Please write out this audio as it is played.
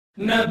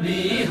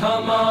نبی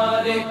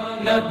ہمارے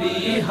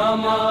نبی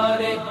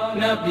ہمارے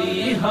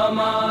نبی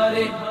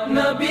ہمارے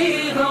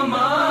نبی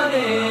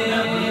ہمارے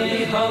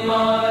نبی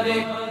ہمارے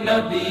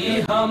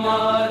نبی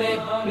ہمارے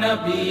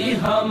نبی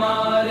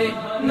ہمارے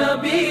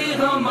نبی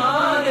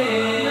ہمارے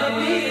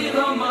نبی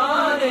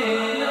ہمارے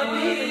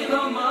نبی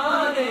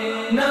ہمارے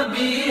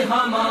نبی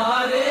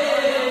ہمارے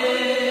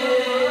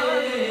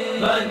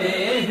بنے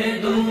ہیں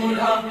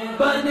دولہا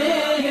بنے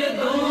ہیں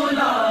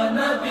دولہا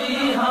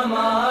نبی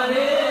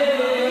ہمارے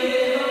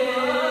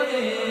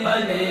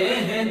بنے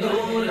ہیں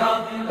دولہا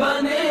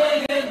بنے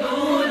ہیں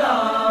دولہا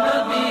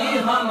نبی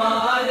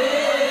ہمارے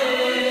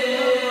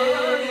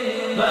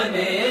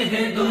بنے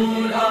ہیں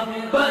دولہا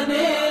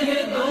بنے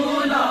ہیں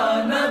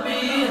دولہا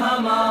نبی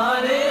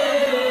ہمارے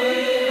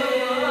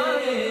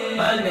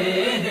بنے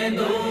ہیں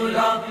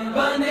دولہا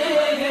بنے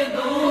ہیں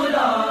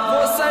دولہا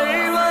وہ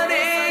سرور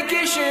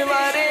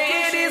کشور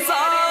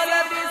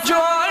رسالت جو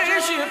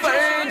عرش پر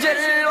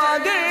جلوہ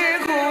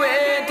گر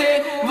ہوئے تھے،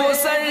 وہ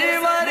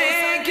سرور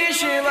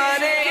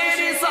کشور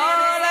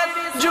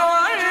رسالت جو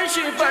عرش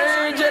پر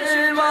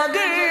جلوہ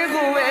گر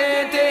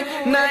ہوئے تھے،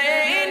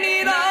 نئے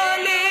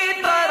نرالے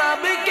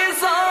طرب کے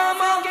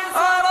ساما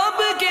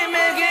عرب کے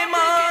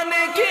مہمان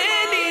کے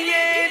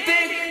لیے تھے،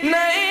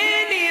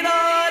 نئے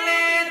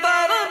نرالے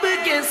طرب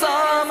کے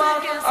ساما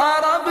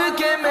عرب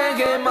کے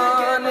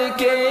مہمان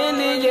کے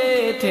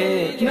لیے تھے۔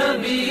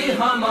 نبی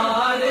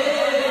ہمارے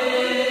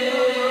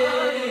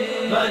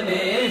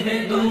بنے ہیں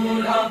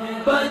دولہا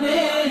بنے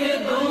ہیں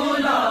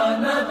دولہا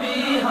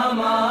نبی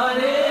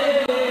ہمارے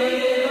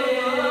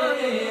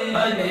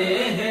بنے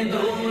ہیں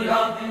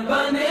دولہا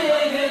بنے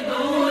ہیں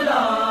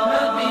دولہا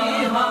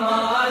نبی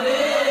ہمارے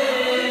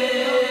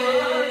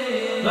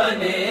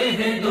بنے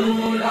ہیں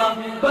دولہا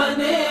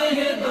بنے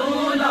ہیں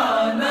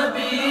دولہا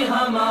نبی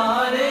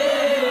ہمارے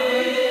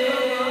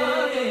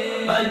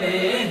بنے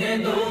ہیں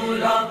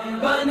دولہا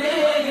بنے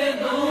ہیں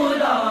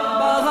دولہا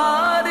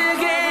بہار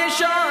کے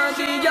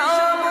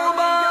شادیاں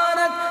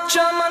مبارک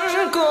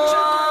چمن کو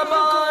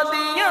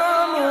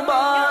آبادیاں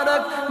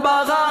مبارک،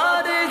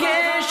 بہار کے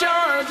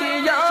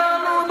شادیاں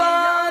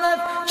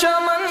مبارک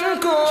چمن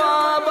کو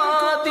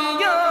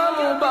آبادیاں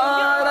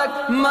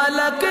مبارک،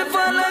 ملک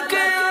فلک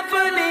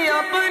اپنی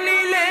اپنی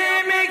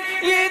لے میں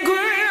یہ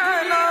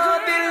گھرانا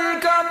دل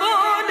کا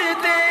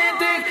بولتے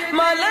تھے،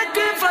 ملک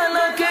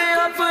فلک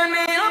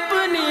اپنی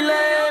اپنی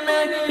لے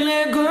میں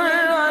یہ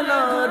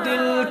گھرانا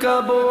دل کا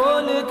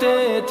بولتے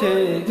تھے۔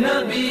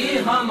 نبی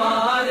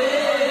ہمارے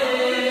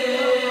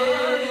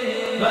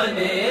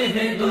بنے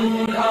ہیں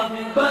دولہا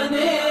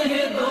بنے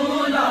ہیں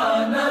دولہا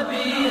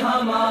نبی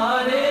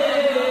ہمارے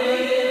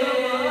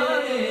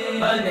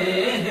بنے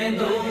ہیں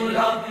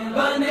دولہا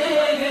بنے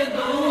ہیں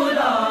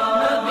دولہا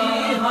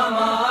نبی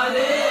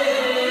ہمارے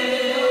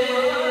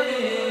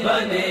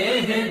بنے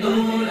ہیں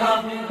دولہا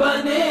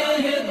بنے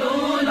ہیں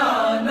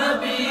دولہا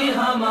نبی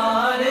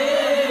ہمارے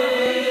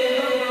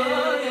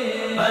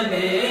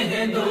بنے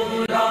ہیں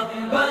دولہا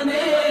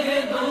بنے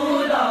ہیں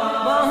دولہا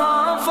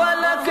وہاں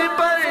فلک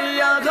پر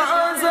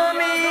یہاں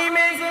زمین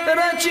میں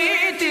رچی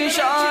تھی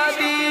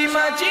شادی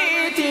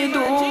مچی تھی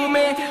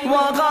دھومیں،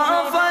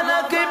 وہاں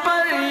فلک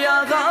پر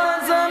یہاں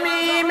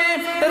زمین میں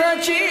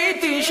رچی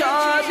تھی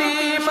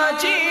شادی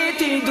مچی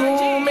تھی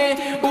دھومیں،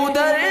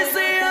 ادھر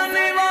سے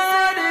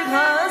انوار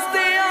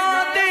ہنستے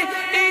آتے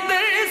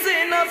ادھر سے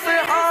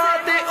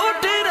نفحات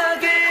اٹھ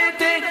رہے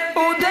تھے،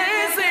 ادھر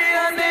سے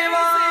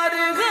انوار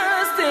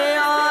ہنستے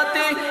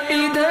آتے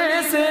ادھر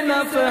سے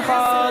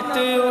نفحات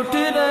اٹھ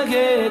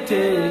رہے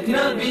تھے۔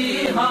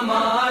 نبی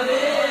ہمارے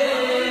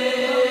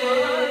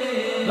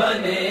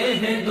بنے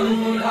ہیں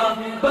دولہا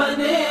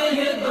بنے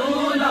ہیں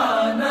دولہا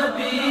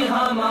نبی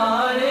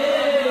ہمارے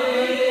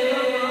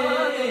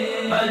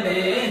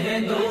بنے ہیں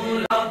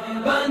دولہا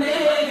بنے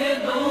ہیں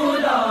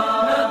دولہا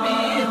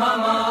نبی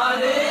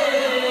ہمارے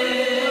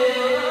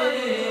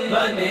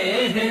بنے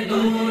ہیں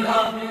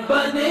دولہا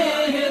بنے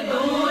ہیں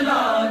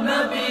دولہا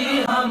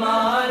نبی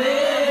ہمارے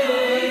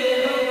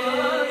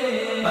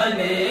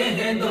بنے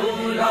ہیں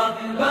دولہا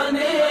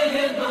بنے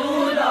ہیں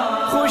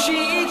دولہا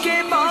خوشی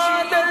کے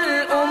بادل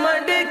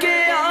امڈ کے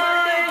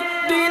آئے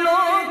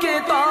دلوں کے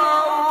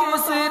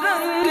طاؤس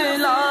رنگ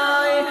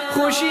لائے،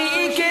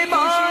 خوشی کے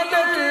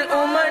بادل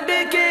امڈ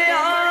کے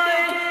آئے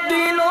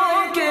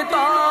دلوں کے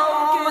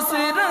طاؤس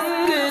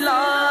رنگ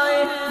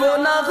لائے، وہ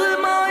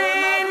نغمہ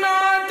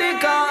نعت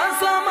کا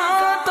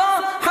سما تھا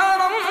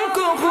حرم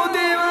کو خود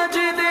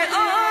وجد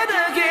آ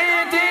رہے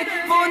تھے،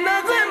 وہ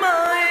نغمہ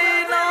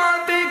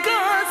نعت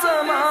کا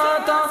سما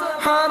تھا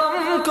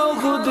حرم کو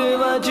خود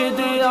وجد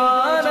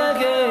آ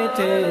رہے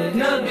تھے۔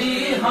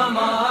 نبی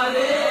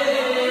ہمارے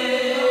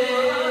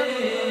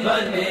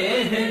بنے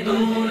ہیں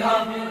دولہا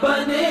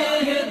بنے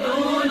ہیں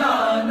دولہا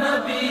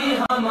نبی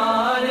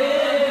ہمارے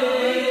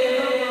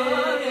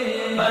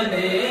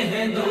بنے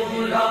ہیں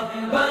دولہا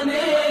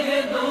بنے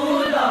ہیں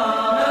دولہا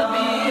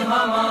نبی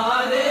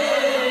ہمارے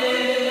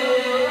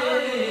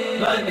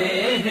بنے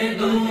ہیں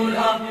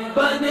دولہا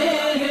بنے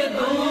ہیں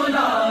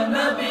دولہا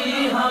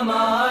نبی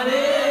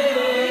ہمارے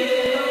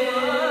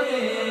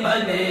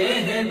بنے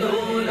ہیں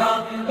دولہا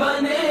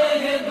بنے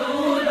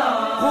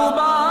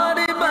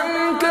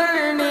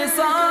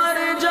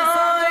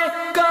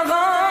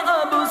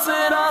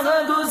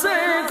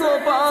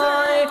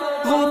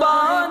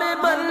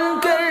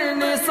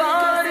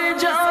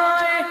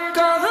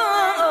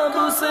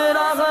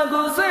راہ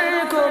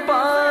گزر کو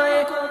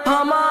پائے.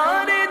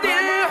 ہمارے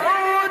دل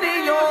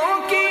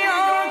حوریوں کی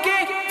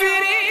آنکھیں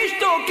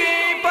فرشتوں کے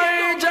پر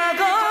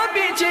جگہ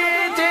بچھے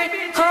تھے.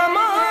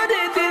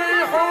 ہمارے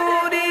دل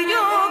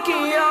حوریوں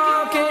کی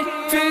آنکھیں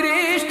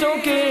فرشتوں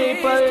کے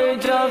پر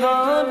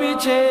جگہ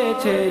بچھے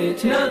تھے.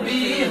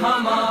 نبی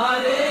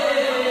ہمارے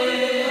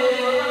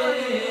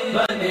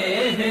بنے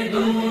ہیں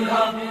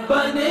دولہا،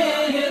 بنے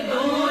ہیں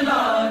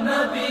دولہا.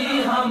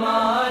 نبی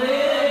ہمارے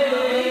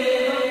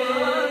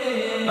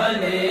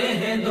بنے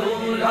ہیں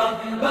دولہا،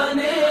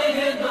 بنے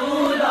ہیں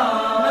دولہا.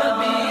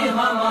 نبی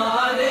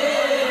ہمارے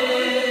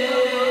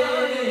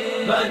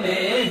بنے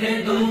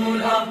ہیں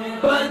دولہا،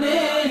 بنے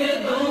ہیں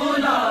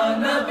دولہا.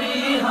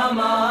 نبی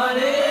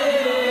ہمارے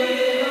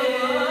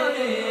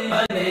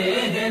بنے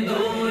ہیں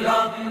دولہا،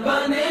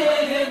 بنے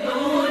ہیں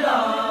دولہا.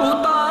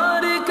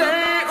 اتار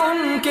کر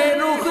ان کے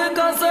رخ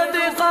کا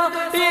صدقہ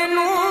یہ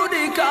نور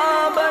کا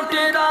بٹ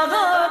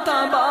رہا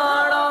تھا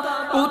باڑا.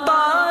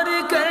 اتار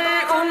کر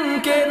ان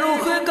کے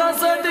رخ کا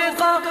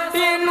صدقہ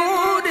یہ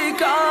نور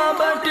کا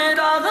بٹ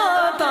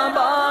رہا تھا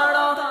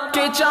باڑا.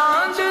 کہ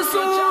چاند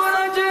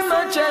سورج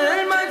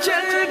مچل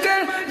مچل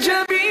کر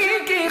جبی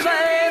کی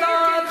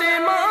خیرات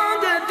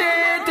مانگتے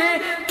تھے.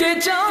 کہ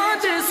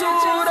چاند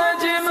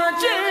سورج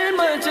مچل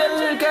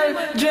مچل کر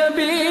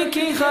جبی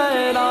کی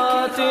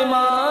خیرات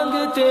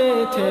مانگتے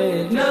تھے.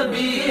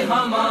 نبی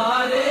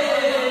ہمارے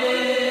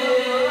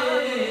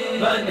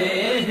بنے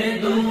ہیں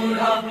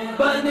دولہا،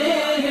 بنے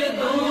ہیں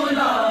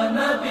دولہا.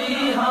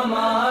 نبی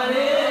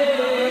ہمارے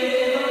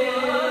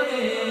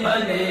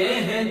بنے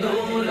ہیں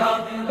دولہا،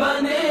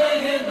 بنے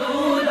ہیں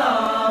دولہا.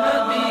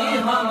 نبی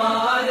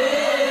ہمارے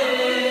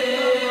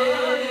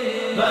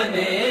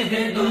بنے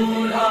ہیں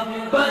دولہا،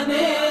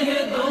 بنے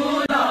ہیں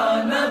دولہا.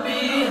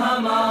 نبی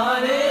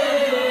ہمارے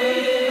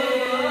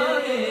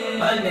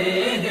بنے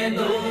ہیں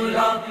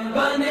دولہا،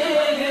 بنے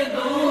ہیں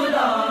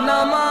دولہا.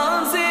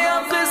 نماز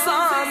اقصا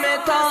میں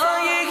تھا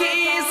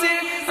یہی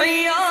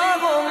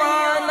سیاہ و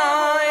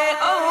معنائے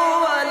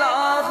اول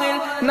آخر.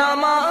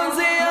 نماز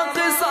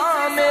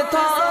اقصا میں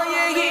تھا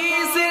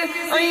یہی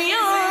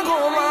سیاہ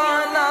و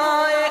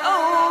معنائے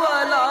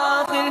اول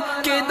آخر.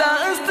 کہ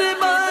دست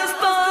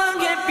بستہ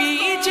کے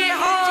پیچھے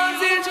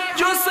حاضر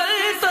جو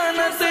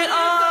سلطنت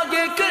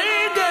آگے کر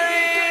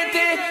گئے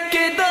تھے.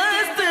 کہ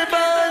دست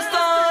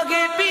بستہ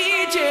کے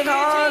پیچھے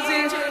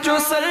حاضر جو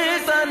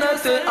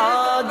سلطنت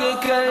آگے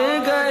کر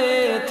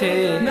گئے تھے.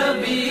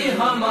 نبی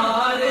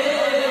ہمارے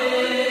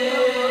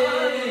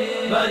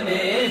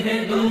بنے ہیں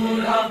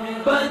دولہا،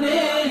 بنے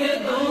ہیں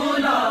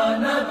دولہا.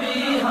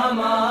 نبی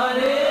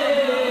ہمارے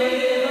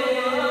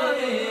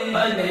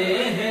بنے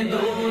ہیں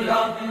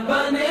دولہا،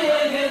 بنے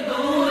ہیں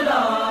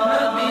دولہا.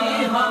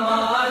 نبی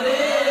ہمارے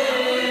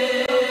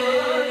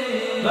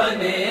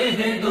بنے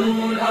ہیں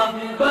دولہا،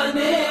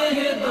 بنے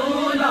ہیں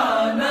دولہا.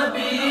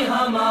 نبی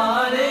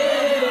ہمارے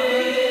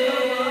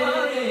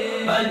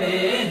بنے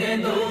ہیں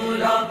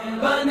دولہا،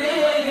 بنے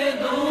ہیں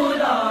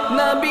دولہا.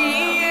 نبی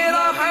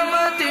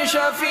رحمت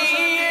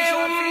شفیع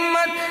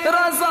امت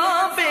رضا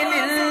پہ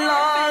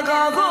للہ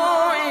کا ہو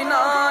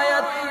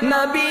عنایت.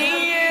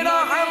 نبی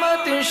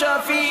رحمت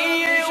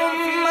شفیع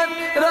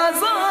امت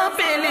رضا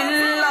پہ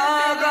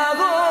للہ کا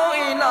ہو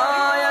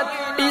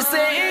عنایت.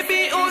 اسے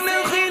بھی ان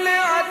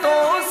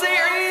خلعتوں سے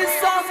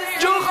عیسیٰ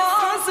جو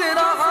خاص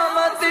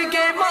رحمت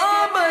کے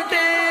ماں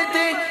بٹے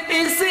تھے.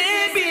 اسے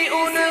بھی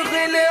ان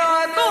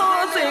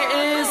خلعتوں سے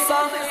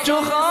عیسیٰ جو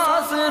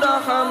خاص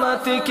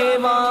رحمت کے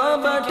ماں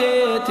بٹے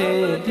تھے.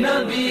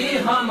 نبی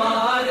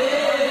ہمارے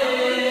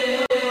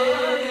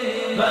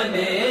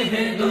بنے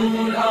ہیں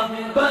دولہا،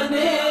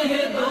 بنے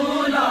ہیں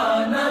دولہا.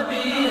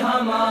 نبی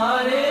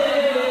ہمارے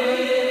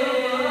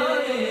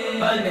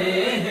بنے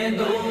ہیں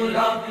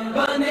دولہا،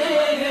 بنے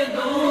ہیں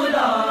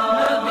دولہا.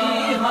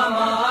 نبی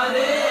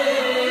ہمارے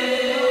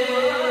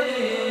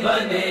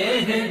بنے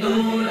ہیں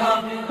دولہا،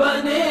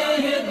 بنے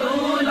ہیں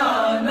دولہا.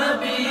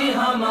 نبی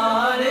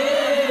ہمارے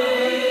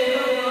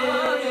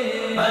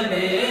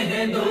بنے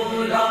ہیں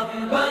دولہا،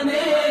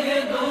 بنے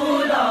ہیں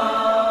دولہا.